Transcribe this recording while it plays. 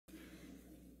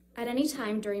At any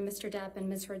time during Mr. Depp and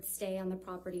Ms. Heard's stay on the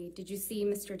property, did you see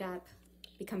Mr. Depp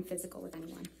become physical with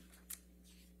anyone?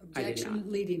 Objection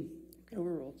leading.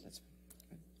 Overruled. That's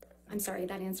I'm sorry,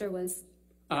 that answer was?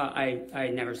 I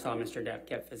never saw Mr. Depp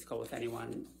get physical with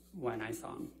anyone when I saw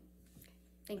him.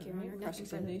 Thank you, Your Honor.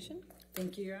 Cross-examination.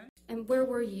 Thank you, Your Honor. And where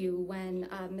were you when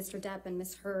Mr. Depp and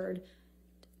Ms. Heard,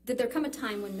 did there come a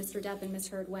time when Mr. Depp and Ms.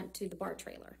 Heard went to the bar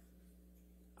trailer?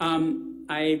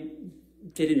 I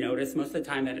didn't notice most of the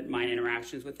time that my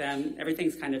interactions with them,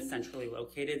 everything's kind of centrally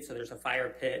located. So there's a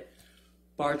fire pit,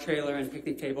 bar trailer, and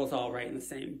picnic tables all right in the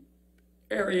same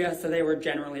area. So they were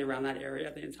generally around that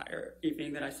area the entire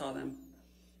evening that I saw them.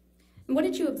 And what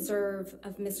did you observe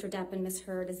of Mr. Depp and Ms.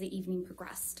 Heard as the evening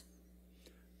progressed?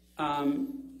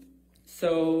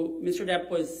 So Mr.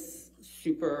 Depp was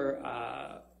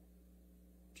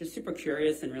just super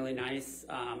curious and really nice.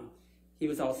 He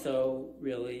was also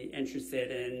really interested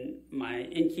in my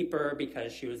innkeeper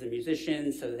because she was a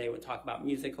musician, so they would talk about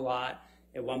music a lot.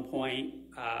 At one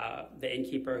point, the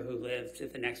innkeeper who lived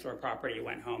at the next door property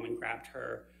went home and grabbed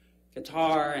her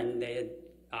guitar, and they had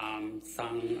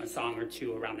sung a song or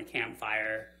two around the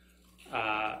campfire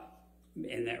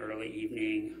in the early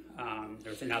evening.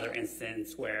 There was another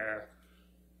instance where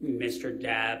Mr.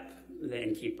 Depp, the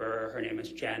innkeeper, her name is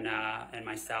Jenna, and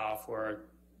myself were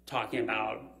talking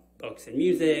about books and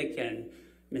music, and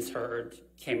Miss Heard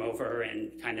came over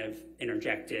and kind of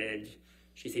interjected.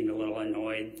 She seemed a little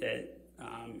annoyed that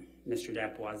Mr.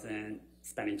 Depp wasn't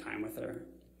spending time with her.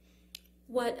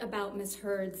 What about Ms.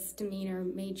 Heard's demeanor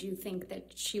made you think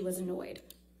that she was annoyed?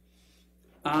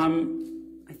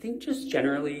 I think just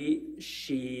generally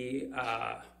she,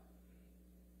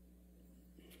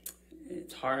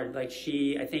 it's hard. Like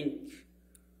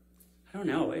I don't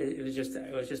know. It was just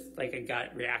like a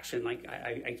gut reaction. Like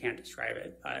I can't describe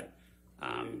it, but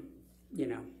you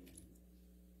know.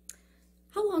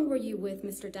 How long were you with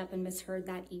Mr. Depp and Ms. Heard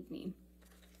that evening,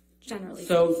 generally?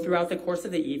 So throughout the course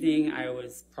of the evening, I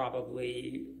was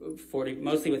probably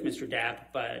mostly with Mr.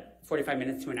 Depp, but 45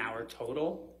 minutes to an hour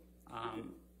total.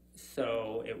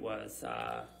 So it was,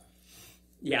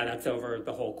 yeah, that's over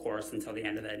the whole course until the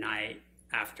end of the night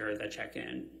after the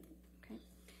check-in. Okay.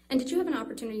 And did you have an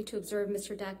opportunity to observe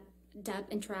Mr. Depp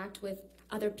interact with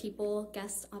other people,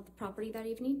 guests at the property that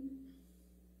evening?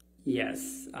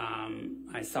 Yes.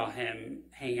 I saw him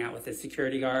hanging out with a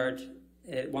security guard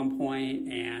at one point,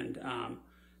 and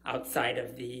outside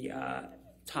of the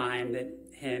time that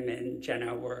him and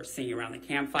Jenna were singing around the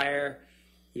campfire,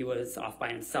 he was off by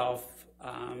himself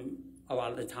a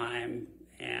lot of the time,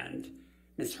 and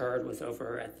Miss Heard was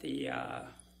over at the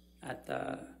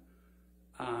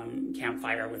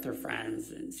campfire with her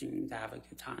friends and seemed to have a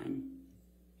good time.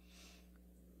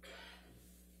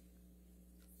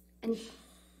 And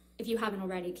if you haven't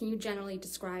already, can you generally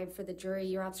describe for the jury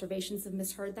your observations of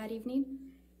Miss Heard that evening?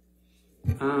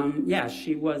 Yeah,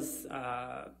 she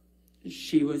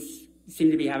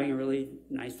seemed to be having a really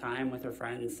nice time with her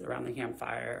friends around the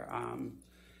campfire.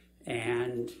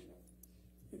 And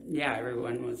yeah,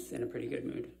 everyone was in a pretty good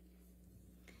mood.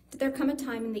 Did there come a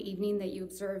time in the evening that you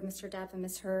observed Mr. Depp and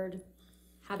Miss Heard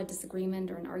have a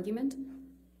disagreement or an argument?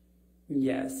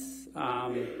 Yes.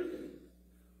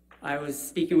 I was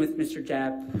speaking with Mr.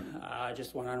 Depp,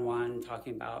 just one-on-one,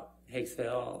 talking about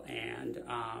Hicksville, and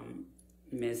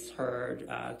Miss Heard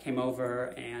came over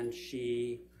and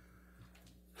she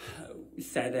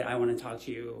said that I want to talk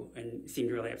to you, and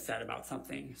seemed really upset about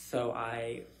something. So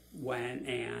I went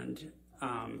and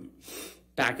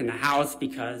back in the house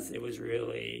because it was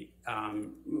really,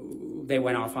 they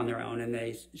went off on their own,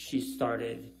 and she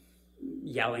started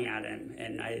yelling at him,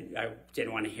 and I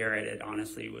didn't want to hear it. It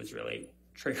honestly was really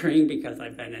triggering because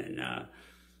I've been in an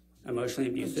emotionally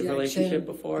abusive relationship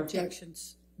before.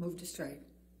 Objections. Move to strike.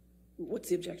 What's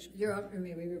the objection? You're up.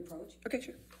 May we approach? Okay,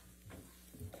 sure.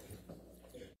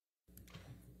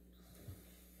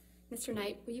 Mr.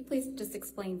 Knight, will you please just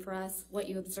explain for us what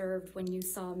you observed when you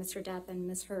saw Mr. Depp and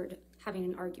Miss Heard having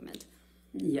an argument?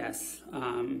 Yes.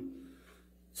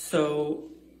 So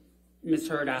Miss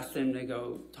Heard asked him to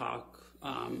go talk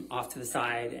off to the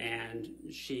side, and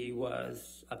she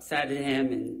was upset at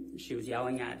him, and she was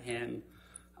yelling at him.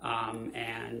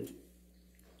 And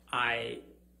I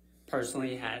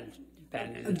personally had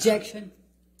been in... Objection.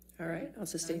 All right, I'll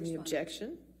sustain the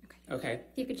objection. Okay.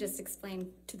 If you could just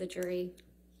explain to the jury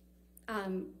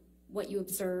what you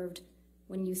observed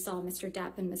when you saw Mr.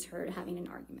 Depp and Miss Heard having an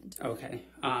argument. Okay.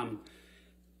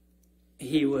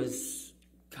 He was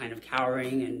kind of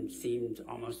cowering and seemed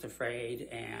almost afraid,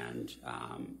 and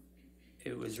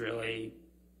it was really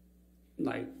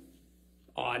like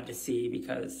odd to see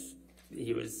because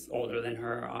he was older than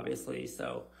her, obviously.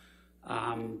 So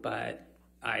but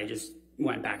I just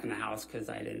went back in the house because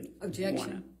I didn't want to.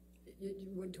 Objection. You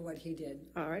went to what he did.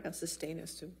 All right, I'll sustain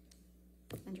as to.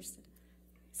 Understood.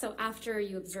 So after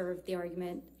you observed the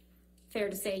argument, fair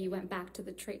to say you went back to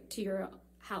to your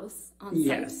house on site?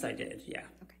 Yes, I did, yeah.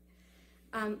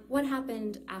 Okay. What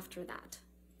happened after that?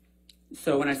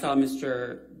 So when I saw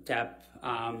Mr. Depp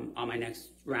on my next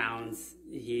rounds,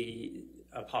 he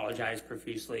apologized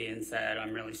profusely and said,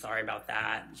 "I'm really sorry about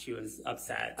that." She was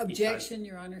upset. Objection,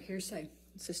 Your Honor, hearsay.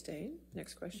 Sustain.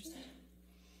 Next question.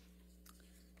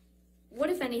 What,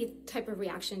 if any, type of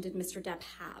reaction did Mr. Depp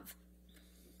have?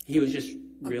 He was just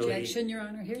really... Objection, Your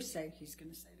Honor, hearsay. He's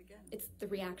going to say it again. It's the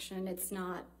reaction, it's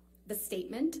not the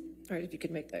statement. All right, if you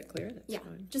could make that clear, that's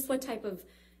fine. Just what type of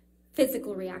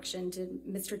physical reaction did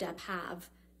Mr. Depp have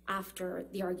after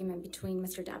the argument between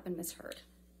Mr. Depp and Ms. Heard?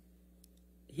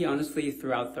 He honestly,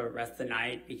 throughout the rest of the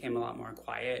night, became a lot more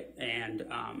quiet and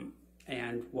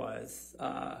was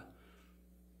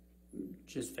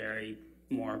just very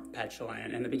more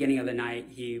petulant. In the beginning of the night,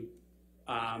 he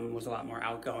was a lot more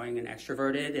outgoing and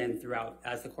extroverted, and throughout,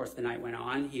 as the course of the night went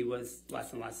on, he was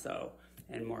less and less so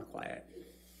and more quiet.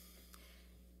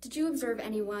 Did you observe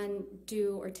anyone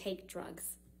do or take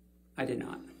drugs? I did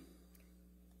not.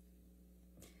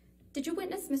 Did you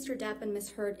witness Mr. Depp and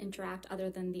Ms. Heard interact other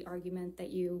than the argument that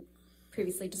you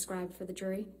previously described for the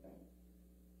jury?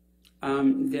 At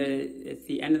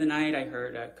the end of the night, I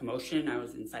heard a commotion. I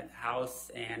was inside the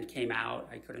house and came out.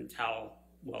 I couldn't tell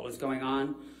what was going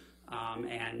on.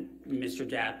 And Mr.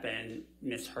 Depp and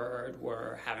Ms. Heard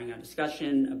were having a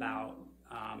discussion about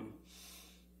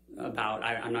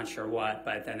I'm not sure what,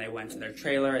 but then they went to their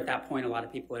trailer. At that point, a lot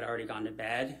of people had already gone to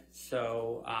bed.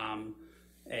 So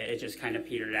it just kind of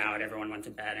petered out. Everyone went to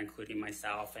bed, including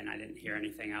myself, and I didn't hear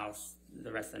anything else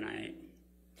the rest of the night.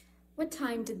 What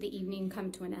time did the evening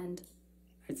come to an end?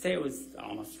 I'd say it was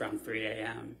almost around 3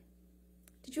 a.m.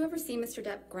 Did you ever see Mr.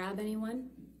 Depp grab anyone?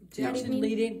 Objection,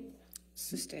 leading.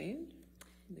 Sustain.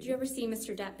 Did you ever see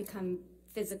Mr. Depp become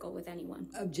physical with anyone?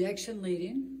 Objection,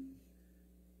 leading.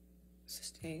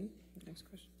 Sustain. Next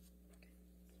question.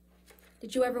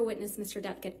 Did you ever witness Mr.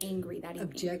 Depp get angry that evening?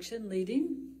 Objection,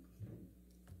 leading.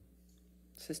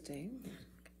 Sustain.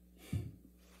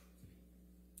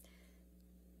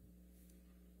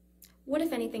 What,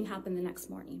 if anything, happened the next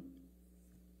morning?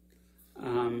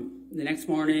 The next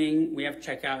morning, we have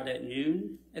checkout at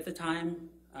noon at the time,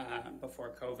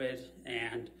 before COVID.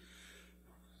 And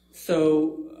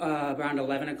so around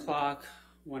 11 o'clock,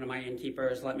 one of my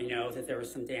innkeepers let me know that there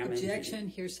was some damage. Objection,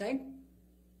 hearsay.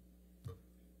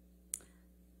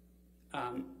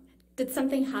 Did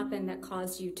something happen that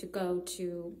caused you to go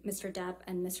to Mr. Depp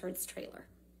and Ms. Heard's trailer?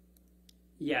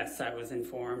 Yes, I was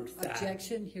informed that...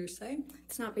 Objection, hearsay.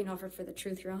 It's not being offered for the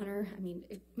truth, Your Honor. I mean,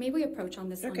 may we approach on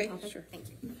this Okay, one topic? sure. Thank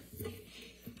you.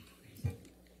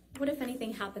 What, if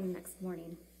anything, happened the next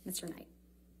morning, Mr. Knight?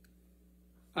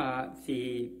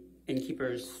 The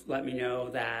innkeepers let me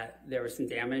know that there was some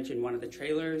damage in one of the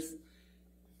trailers,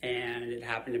 and it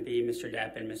happened to be Mr.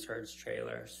 Depp and Ms. Heard's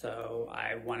trailer. So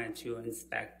I wanted to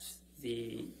inspect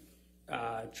the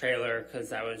trailer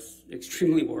because I was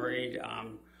extremely worried.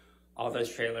 All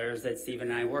those trailers that Steve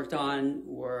and I worked on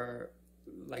were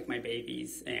like my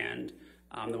babies, and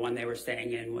the one they were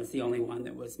staying in was the only one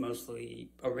that was mostly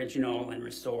original and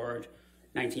restored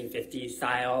 1950s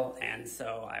style, and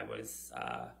so I was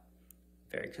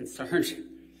very concerned.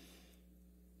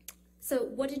 So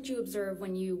what did you observe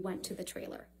when you went to the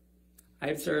trailer? I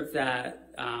observed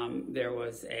that there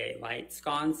was a light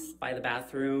sconce by the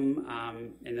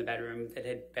bathroom in the bedroom that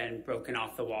had been broken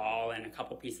off the wall, and a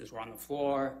couple pieces were on the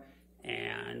floor,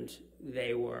 and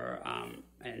they were,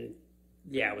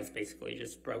 it was basically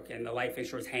just broken. The light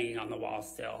fixture was hanging on the wall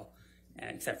still,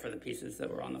 except for the pieces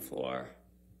that were on the floor.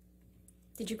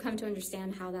 Did you come to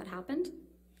understand how that happened?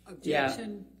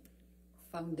 Objection,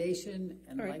 foundation,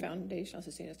 and All right, light. foundation. I'll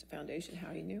sustain as to foundation.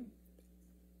 How he knew.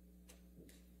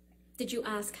 Did you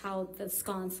ask how the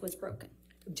sconce was broken?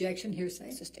 Objection, hearsay.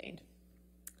 Sustained.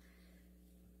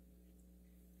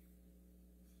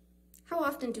 How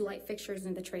often do light fixtures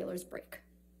in the trailers break?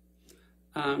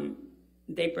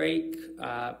 They break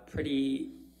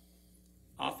pretty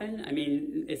often. I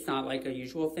mean, it's not like a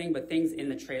usual thing, but things in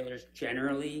the trailers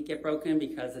generally get broken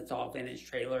because it's all vintage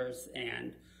trailers,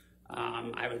 and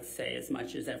I would say as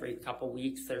much as every couple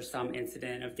weeks there's some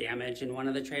incident of damage in one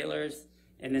of the trailers.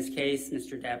 In this case,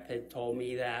 Mr. Depp had told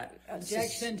me that.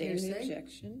 Objection, hearsay.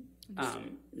 Objection.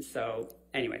 So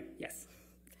anyway, yes.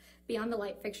 Beyond the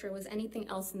light fixture, was anything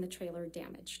else in the trailer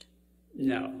damaged?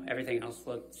 No, everything else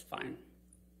looks fine.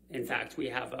 In fact, we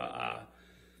have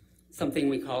something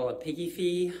we call a piggy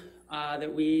fee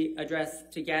that we address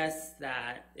to guests,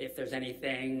 that if there's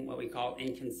anything, what we call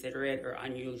inconsiderate or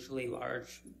unusually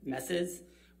large messes,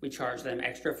 we charge them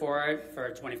extra for it for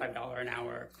a $25 an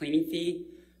hour cleaning fee,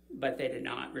 but they did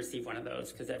not receive one of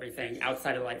those because everything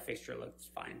outside of the light fixture looked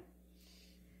fine.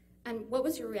 And what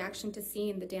was your reaction to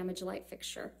seeing the damaged light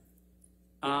fixture?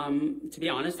 To be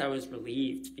honest, I was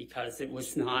relieved because it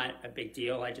was not a big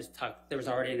deal. There was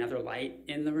already another light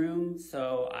in the room,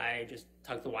 so I just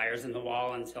tucked the wires in the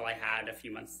wall until I had a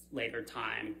few months later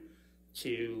time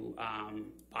to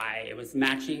buy, it was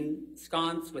matching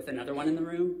sconce with another one in the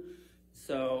room.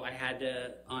 So I had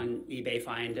to, on eBay,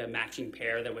 find a matching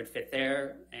pair that would fit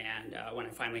there, and when I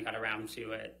finally got around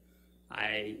to it,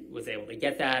 I was able to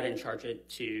get that and charge it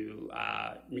to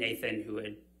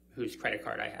Nathan, whose credit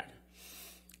card I had.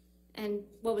 And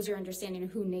what was your understanding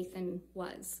of who Nathan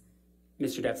was?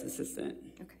 Mr. Depp's assistant.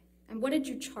 Okay. And what did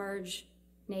you charge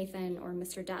Nathan or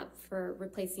Mr. Depp for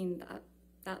replacing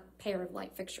that pair of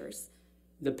light fixtures?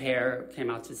 The pair came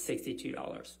out to $62.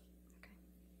 Okay.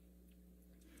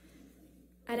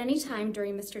 At any time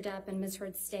during Mr. Depp and Ms.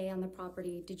 Heard's stay on the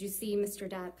property, did you see Mr.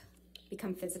 Depp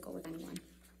become physical with anyone?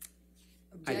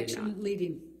 Objection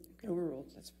leading. Overruled.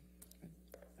 That's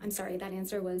I'm sorry, that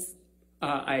answer was?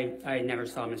 I never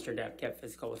saw Mr. Depp get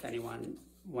physical with anyone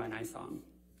when I saw him.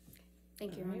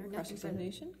 Thank you, Your Honor. Nothing further.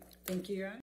 cross-examination. Thank you, Your Honor.